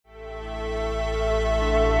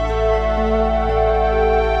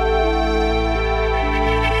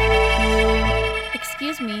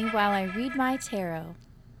Tarot.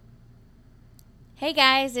 Hey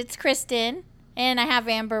guys, it's Kristen, and I have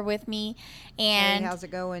Amber with me, and Hey, how's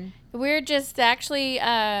it going? we're just actually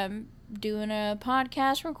doing a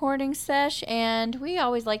podcast recording sesh, and we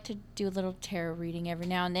always like to do a little tarot reading every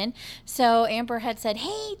now and then. So Amber had said,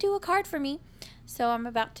 "Hey, do a card for me," so I'm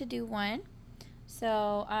about to do one.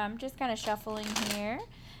 So I'm just kind of shuffling here,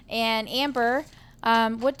 and Amber,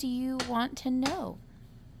 what do you want to know?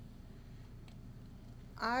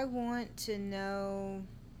 I want to know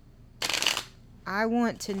I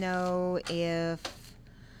want to know if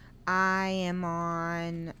I am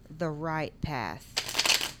on the right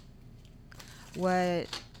path.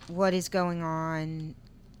 What is going on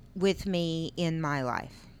with me in my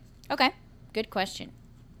life? Okay, good question.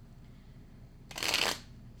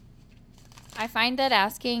 I find that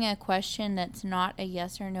asking a question that's not a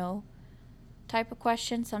yes or no type of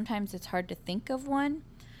question, sometimes it's hard to think of one.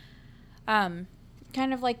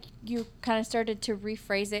 Kind of like you kind of started to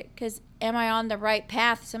rephrase it, because am I on the right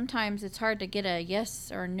path? Sometimes it's hard to get a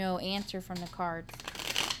yes or no answer from the cards.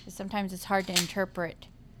 Sometimes it's hard to interpret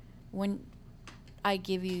when I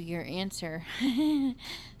give you your answer.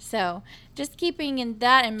 So just keeping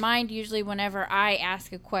that in mind, usually whenever I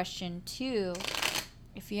ask a question too,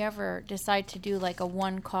 if you ever decide to do like a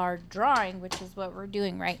one card drawing, which is what we're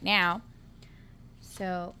doing right now.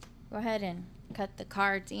 So go ahead and cut the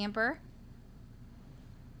cards, Amber.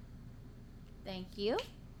 Thank you.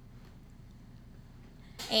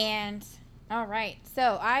 And all right,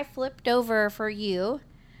 so I flipped over for you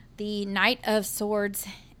the Knight of Swords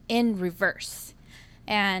in reverse.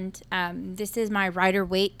 And this is my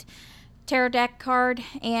Rider-Waite tarot deck card.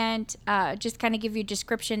 And just kind of give you a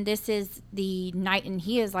description, this is the knight, and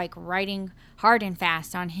he is like riding hard and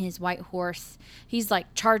fast on his white horse. He's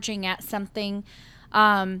like charging at something.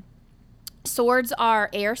 Swords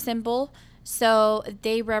are air symbol, so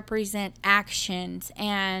they represent actions,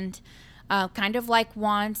 and kind of like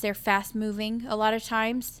wands, they're fast moving a lot of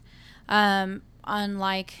times.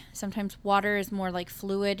 Unlike sometimes water is more like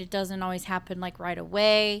fluid, it doesn't always happen like right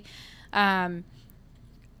away. Things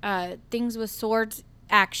with swords,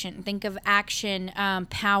 action. Think of action,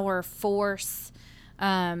 power, force,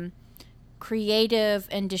 creative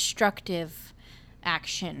and destructive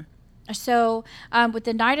action. So with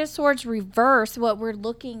the Knight of Swords reverse, what we're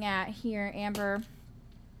looking at here, Amber,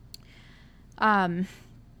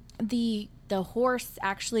 the horse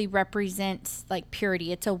actually represents like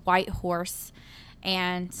purity. It's a white horse,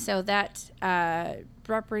 and so that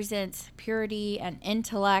represents purity and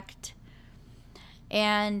intellect.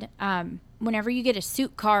 And whenever you get a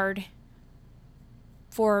suit card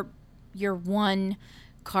for your one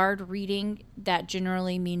card reading, that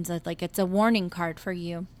generally means that like it's a warning card for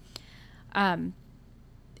you.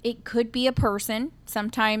 It could be a person.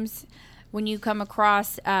 Sometimes when you come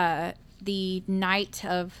across the Knight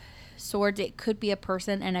of Swords, it could be a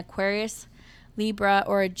person, an Aquarius, Libra,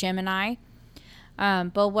 or a Gemini.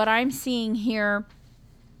 But what I'm seeing here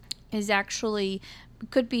is actually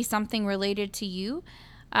could be something related to you.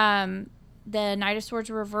 The Knight of Swords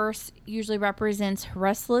reverse usually represents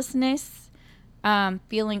restlessness,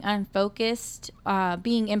 feeling unfocused,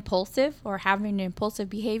 being impulsive or having impulsive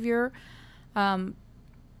behavior,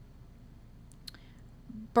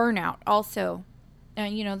 burnout also.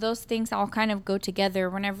 Those things all kind of go together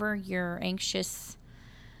whenever you're anxious,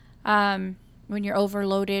 when you're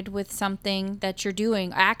overloaded with something that you're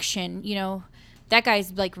doing, action. That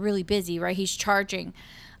guy's like really busy, right? He's charging.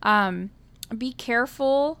 Be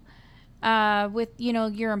careful with,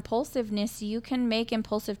 your impulsiveness. You can make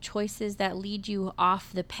impulsive choices that lead you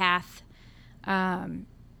off the path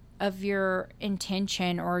of your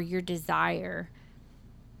intention or your desire.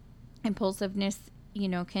 Impulsiveness,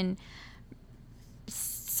 can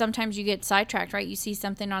sometimes you get sidetracked, right? You see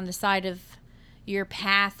something on the side of your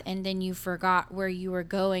path and then you forgot where you were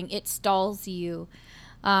going. It stalls you.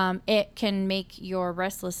 It can make your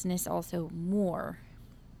restlessness also more.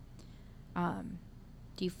 Do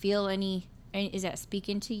you feel is that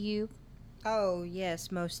speaking to you? Oh,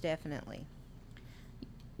 yes, most definitely.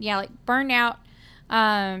 Yeah, like burnout,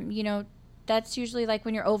 that's usually like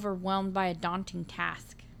when you're overwhelmed by a daunting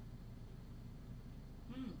task.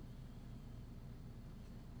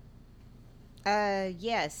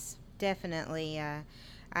 Yes, definitely. I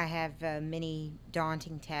have many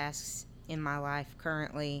daunting tasks in my life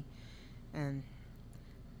currently. Um,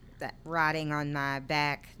 that riding on my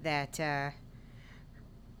back that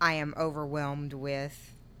I am overwhelmed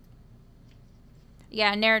with.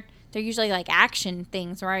 Yeah, and they're usually like action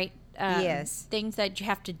things, right? Yes. things that you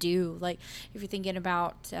have to do. Like if you're thinking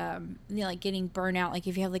about, like getting burnout, like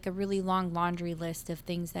if you have like a really long laundry list of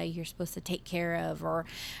things that you're supposed to take care of, or,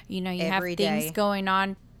 you Every have things day. going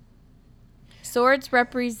on. Swords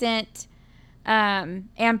represent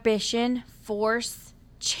ambition, force,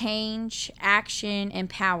 change, action, and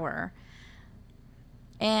power.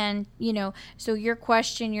 And, so your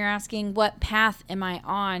question, you're asking, what path am I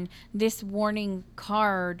on? This warning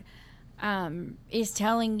card is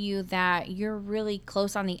telling you that you're really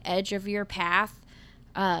close on the edge of your path.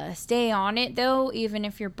 Stay on it, though, even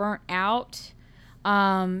if you're burnt out.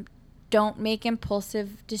 Don't make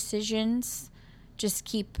impulsive decisions. Just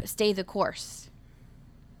stay the course.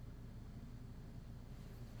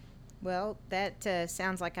 Well, that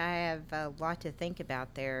sounds like I have a lot to think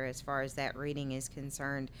about there as far as that reading is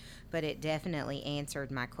concerned, but it definitely answered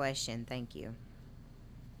my question. Thank you.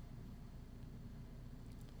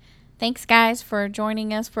 Thanks, guys, for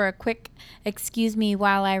joining us for a quick excuse me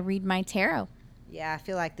while I read my tarot. Yeah, I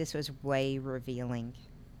feel like this was way revealing.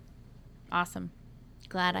 Awesome.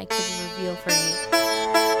 Glad I could reveal for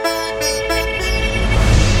you.